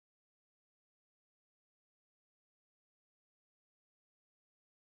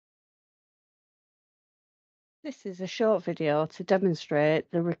This is a short video to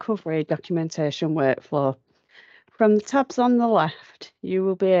demonstrate the recovery documentation workflow. From the tabs on the left, you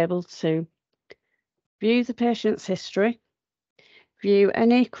will be able to view the patient's history, view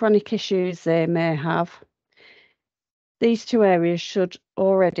any chronic issues they may have. These two areas should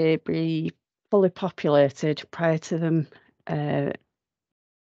already be fully populated prior to them coming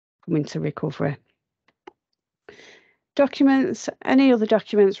to recovery. Documents, any other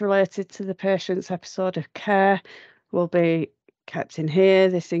documents related to the patient's episode of care will be kept in here.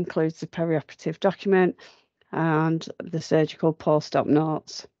 This includes the perioperative document and the surgical post-op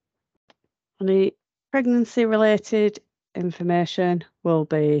notes. Any pregnancy-related information will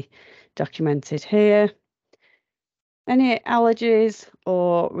be documented here. Any allergies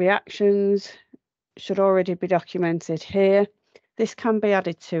or reactions should already be documented here. This can be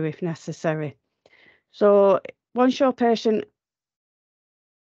added to if necessary. So once your patient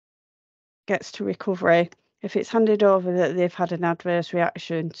gets to recovery, if it's handed over that they've had an adverse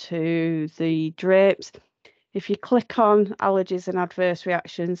reaction to the drapes, if you click on allergies and adverse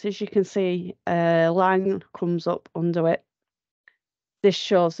reactions, as you can see, a line comes up under it. This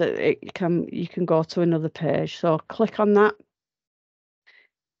shows that you can go to another page. So click on that,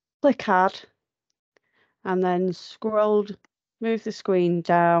 click add, and then move the screen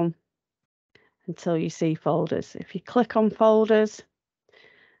down until you see folders. If you click on folders,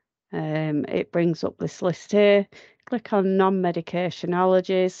 it brings up this list here. Click on non-medication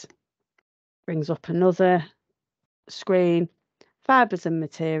allergies, brings up another screen. Fibres and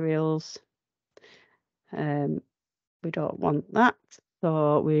materials. We don't want that,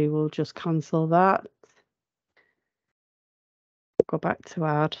 so we will just cancel that. Go back to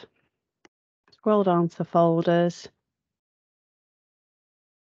add. Scroll down to folders.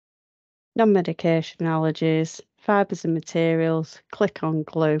 Non-medication allergies, fibres and materials. Click on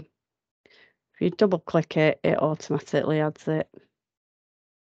glue. If you double click it, it automatically adds it.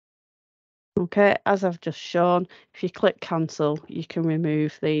 Okay, as I've just shown, if you click cancel, you can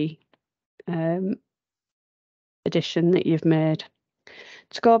remove the addition that you've made.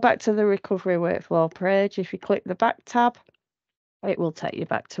 To go back to the recovery workflow page, if you click the back tab, it will take you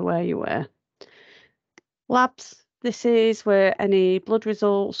back to where you were. Labs, this is where any blood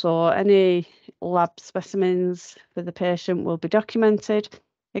results or any lab specimens for the patient will be documented.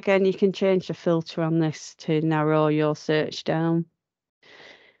 Again, you can change the filter on this to narrow your search down.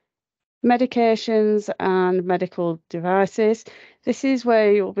 Medications and medical devices. This is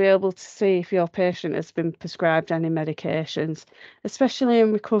where you'll be able to see if your patient has been prescribed any medications, especially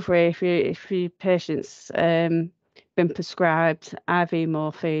in recovery. If your patient's been prescribed IV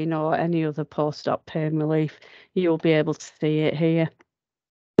morphine or any other post-op pain relief, you'll be able to see it here.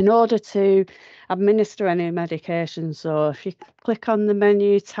 In order to administer any medication, so if you click on the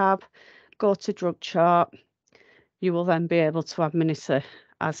menu tab, go to drug chart, you will then be able to administer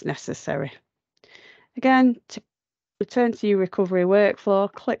as necessary. Again, to return to your recovery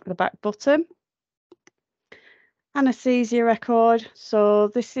workflow, click the back button. Anesthesia record. So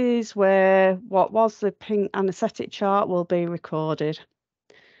this is where what was the pink anaesthetic chart will be recorded.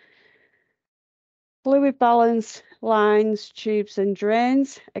 Fluid balance, lines, tubes and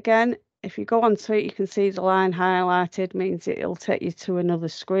drains. Again, if you go onto it, you can see the line highlighted, means it'll take you to another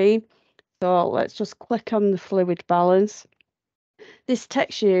screen. So let's just click on the fluid balance. This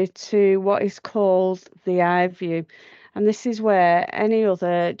takes you to what is called the eye view, and this is where any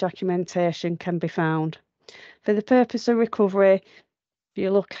other documentation can be found. For the purpose of recovery, if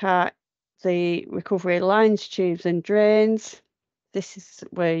you look at the recovery lines, tubes and drains, this is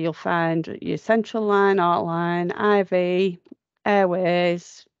where you'll find your central line, outline, IV,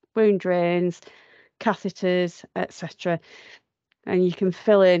 airways, wound drains, catheters, etc. And you can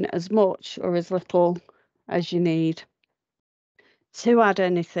fill in as much or as little as you need. To add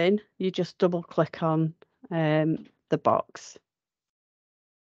anything, you just double click on the box.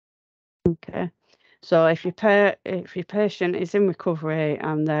 Okay, so if your patient is in recovery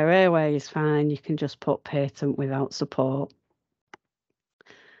and their airway is fine, you can just put patent without support.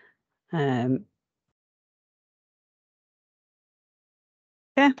 Okay,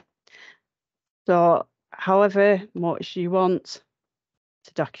 so however much you want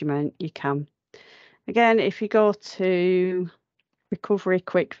to document, you can. Again, if you go to recovery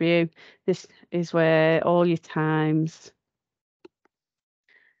quick view, this is where all your times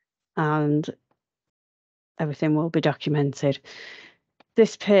and everything will be documented.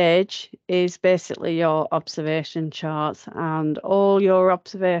 This page is basically your observation charts, and all your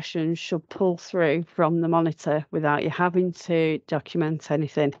observations should pull through from the monitor without you having to document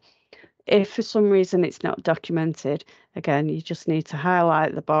anything. If for some reason it's not documented, again, you just need to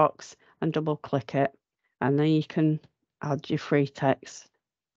highlight the box and double click it, and then you can add your free text.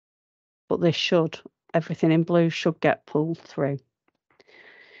 But everything in blue should get pulled through.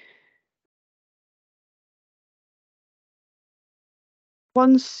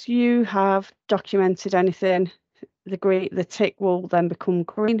 Once you have documented anything, the tick will then become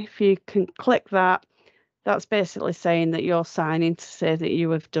green. If you can click that, that's basically saying that you're signing to say that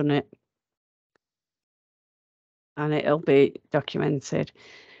you have done it. And it'll be documented.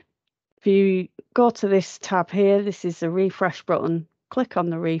 If you go to this tab here, this is the refresh button. Click on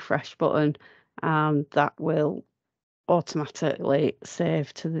the refresh button and that will automatically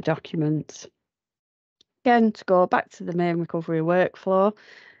save to the document. Again, to go back to the main recovery workflow,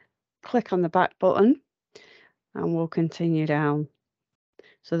 click on the back button and we'll continue down.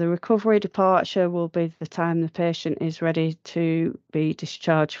 So the recovery departure will be the time the patient is ready to be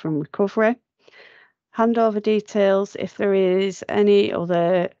discharged from recovery. Handover details, if there is any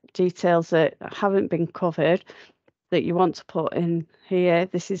other details that haven't been covered that you want to put in here,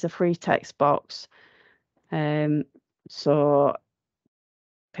 this is a free text box. So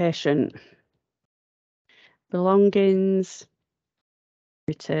patient belongings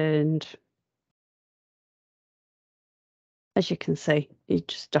returned. As you can see, you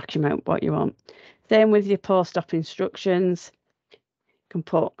just document what you want. Same with your post-op instructions. You can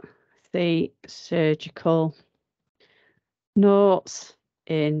put the surgical notes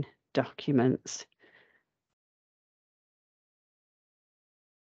in documents.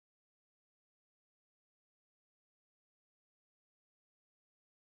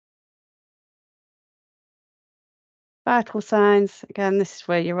 Vital signs, again, this is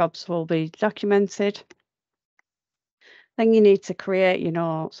where your obs will be documented. Then you need to create your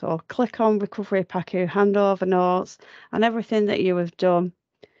notes, or click on Recovery PACU Handover Notes, and everything that you have done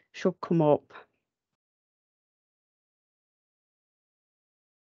should come up.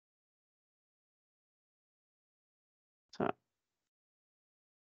 So,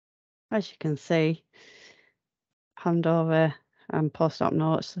 as you can see, handover and post-op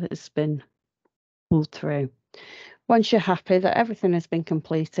notes has been pulled through. Once you're happy that everything has been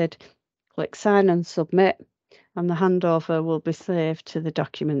completed, click Sign and Submit, and the handover will be saved to the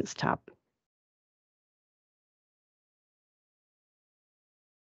Documents tab.